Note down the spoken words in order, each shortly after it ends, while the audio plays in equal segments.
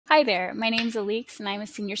Hi there, my name is Alix and I'm a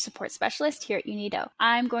Senior Support Specialist here at Unito.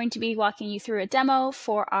 I'm going to be walking you through a demo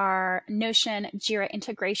for our Notion Jira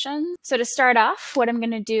integration. So to start off, what I'm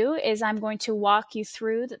going to do is I'm going to walk you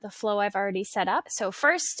through the flow I've already set up. So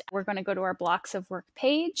first, we're going to go to our blocks of work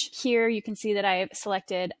page. Here you can see that I've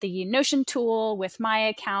selected the Notion tool with my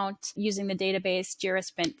account using the database Jira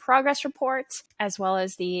Sprint Progress Report, as well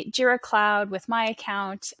as the Jira Cloud with my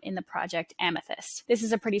account in the project Amethyst. This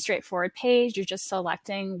is a pretty straightforward page. You're just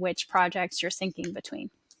selecting which projects you're syncing between.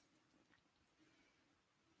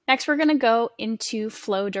 Next, we're going to go into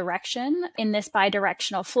flow direction. In this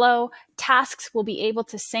bidirectional flow, tasks will be able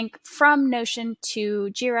to sync from Notion to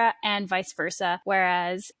Jira and vice versa.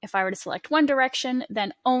 Whereas if I were to select one direction,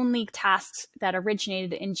 then only tasks that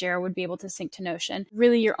originated in Jira would be able to sync to Notion.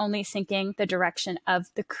 Really, you're only syncing the direction of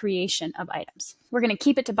the creation of items. We're going to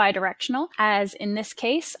keep it to bidirectional, as in this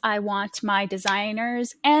case, I want my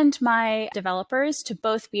designers and my developers to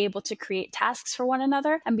both be able to create tasks for one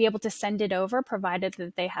another and be able to send it over, provided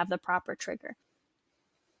that they have the proper trigger.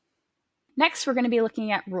 Next, we're going to be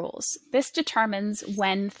looking at rules. This determines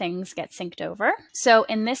when things get synced over. So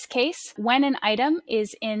in this case, when an item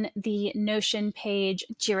is in the Notion page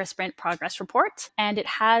Jira Sprint Progress Report and it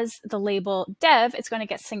has the label dev, it's going to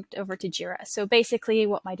get synced over to Jira. So basically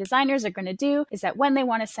what my designers are going to do is that when they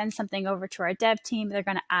want to send something over to our dev team, they're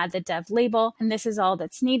going to add the dev label, and this is all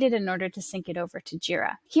that's needed in order to sync it over to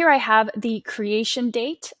Jira. Here I have the creation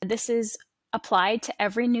date. This is applied to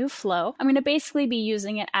every new flow. I'm going to basically be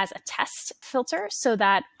using it as a test filter so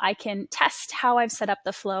that I can test how I've set up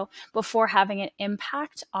the flow before having it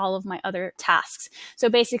impact all of my other tasks. So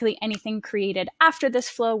basically anything created after this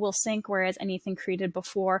flow will sync, whereas anything created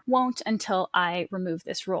before won't until I remove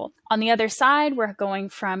this rule. On the other side, we're going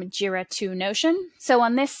from Jira to Notion. So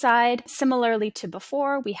on this side, similarly to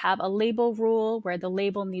before, we have a label rule where the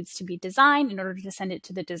label needs to be designed in order to send it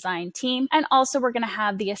to the design team. And also we're going to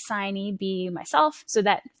have the assignee be myself so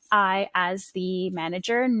that I, as the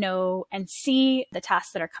manager, know and see the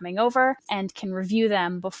tasks that are coming over and can review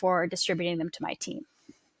them before distributing them to my team.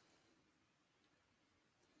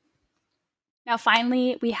 Now,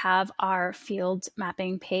 finally, we have our field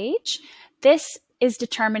mapping page. This is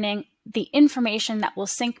determining the information that will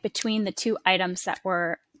sync between the two items that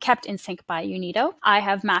were kept in sync by Unito. I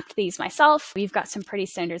have mapped these myself. We've got some pretty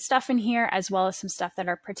standard stuff in here, as well as some stuff that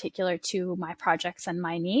are particular to my projects and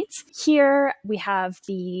my needs. Here we have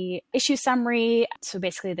the issue summary, so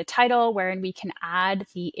basically the title, wherein we can add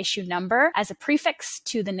the issue number as a prefix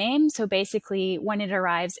to the name. So basically when it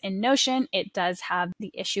arrives in Notion, it does have the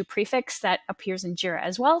issue prefix that appears in Jira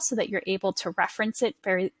as well, so that you're able to reference it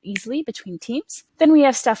very easily between teams. Then we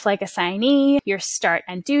have stuff like assignee, your start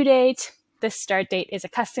and due date. This start date is a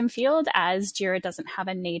custom field, as Jira doesn't have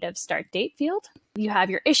a native start date field. You have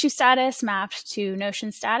your issue status mapped to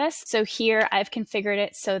Notion status. So here I've configured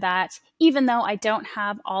it so that even though I don't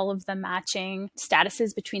have all of the matching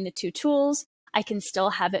statuses between the two tools, I can still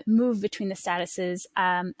have it move between the statuses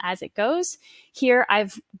as it goes. Here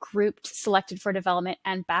I've grouped selected for development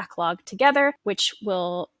and backlog together, which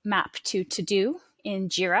will map to do in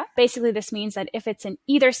Jira. Basically, this means that if it's in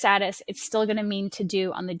either status, it's still going to mean to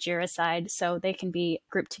do on the Jira side, so they can be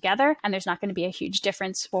grouped together, and there's not going to be a huge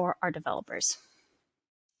difference for our developers.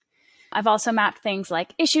 I've also mapped things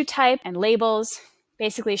like issue type and labels,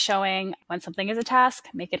 basically showing when something is a task,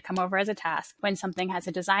 make it come over as a task. When something has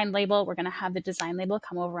a design label, we're going to have the design label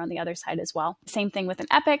come over on the other side as well. Same thing with an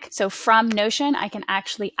epic. So from Notion, I can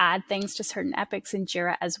actually add things to certain epics in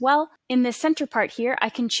Jira as well. In this center part here, I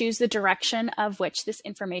can choose the direction of which this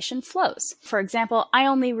information flows. For example, I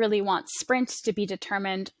only really want sprints to be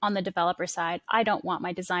determined on the developer side. I don't want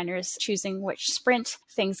my designers choosing which sprint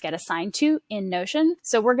things get assigned to in Notion.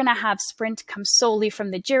 So we're going to have sprint come solely from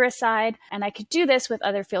the Jira side, and I could do this with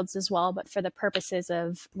other fields as well, but for the purposes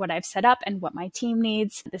of what I've set up and what my team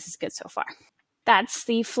needs, this is good so far. That's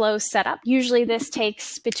the flow setup. Usually this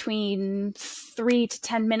takes between 3 to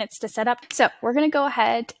 10 minutes to set up. So we're going to go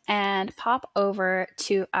ahead and pop over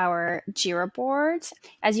to our Jira board.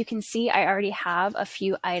 As you can see, I already have a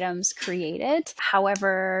few items created.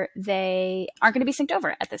 However, they aren't going to be synced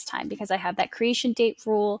over at this time because I have that creation date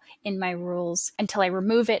rule in my rules. Until I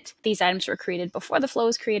remove it, these items were created before the flow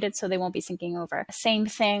was created, so they won't be syncing over. Same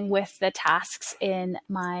thing with the tasks in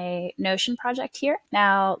my Notion project here.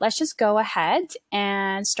 Now let's just go ahead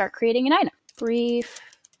and start creating an item. Brief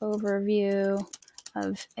overview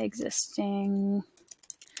of existing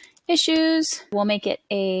issues. We'll make it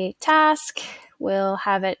a task. We'll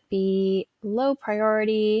have it be low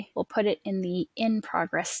priority. We'll put it in the in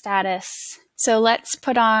progress status. So let's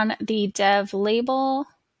put on the dev label.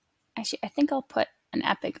 Actually, I think I'll put an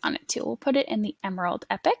epic on it too. We'll put it in the Emerald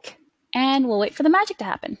epic and we'll wait for the magic to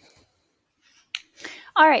happen.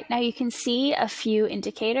 All right, now you can see a few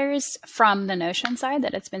indicators from the Notion side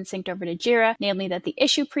that it's been synced over to Jira, namely that the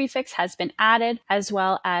issue prefix has been added, as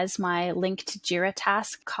well as my link to Jira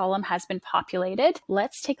task column has been populated.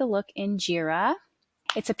 Let's take a look in Jira.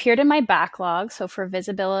 It's appeared in my backlog, so for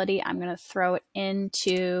visibility, I'm going to throw it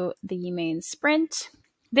into the main sprint.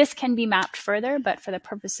 This can be mapped further, but for the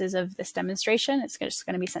purposes of this demonstration, it's just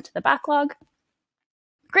going to be sent to the backlog.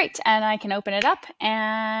 Great, and I can open it up,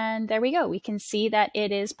 and there we go. We can see that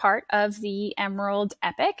it is part of the Emerald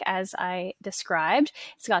epic, as I described.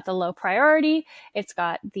 It's got the low priority, it's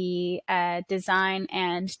got the design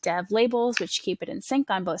and dev labels, which keep it in sync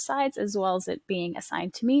on both sides, as well as it being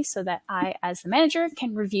assigned to me so that I, as the manager,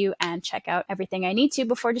 can review and check out everything I need to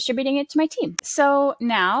before distributing it to my team. So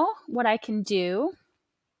now what I can do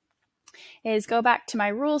is go back to my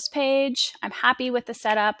rules page. I'm happy with the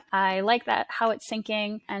setup. I like that how it's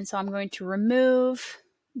syncing. And so I'm going to remove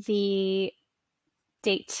the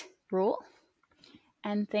date rule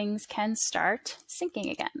and things can start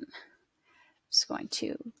syncing again. I'm just going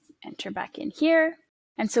to enter back in here.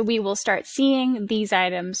 And so we will start seeing these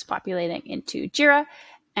items populating into Jira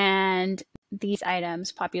and these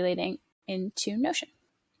items populating into Notion.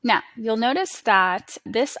 Now, you'll notice that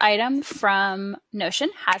this item from Notion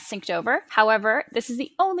has synced over. However, this is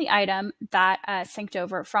the only item that synced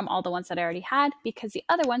over from all the ones that I already had because the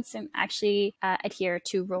other ones didn't actually adhere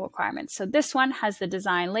to rule requirements. So this one has the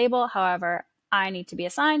design label. However, I need to be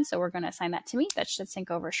assigned, so we're going to assign that to me. That should sync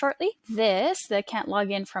over shortly. This, the can't log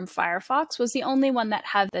in from Firefox, was the only one that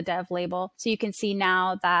had the dev label. So you can see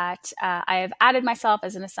now that I have added myself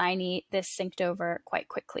as an assignee. This synced over quite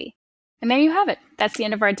quickly. And there you have it. That's the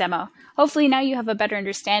end of our demo. Hopefully now you have a better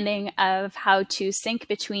understanding of how to sync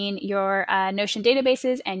between your Notion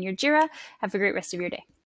databases and your Jira. Have a great rest of your day.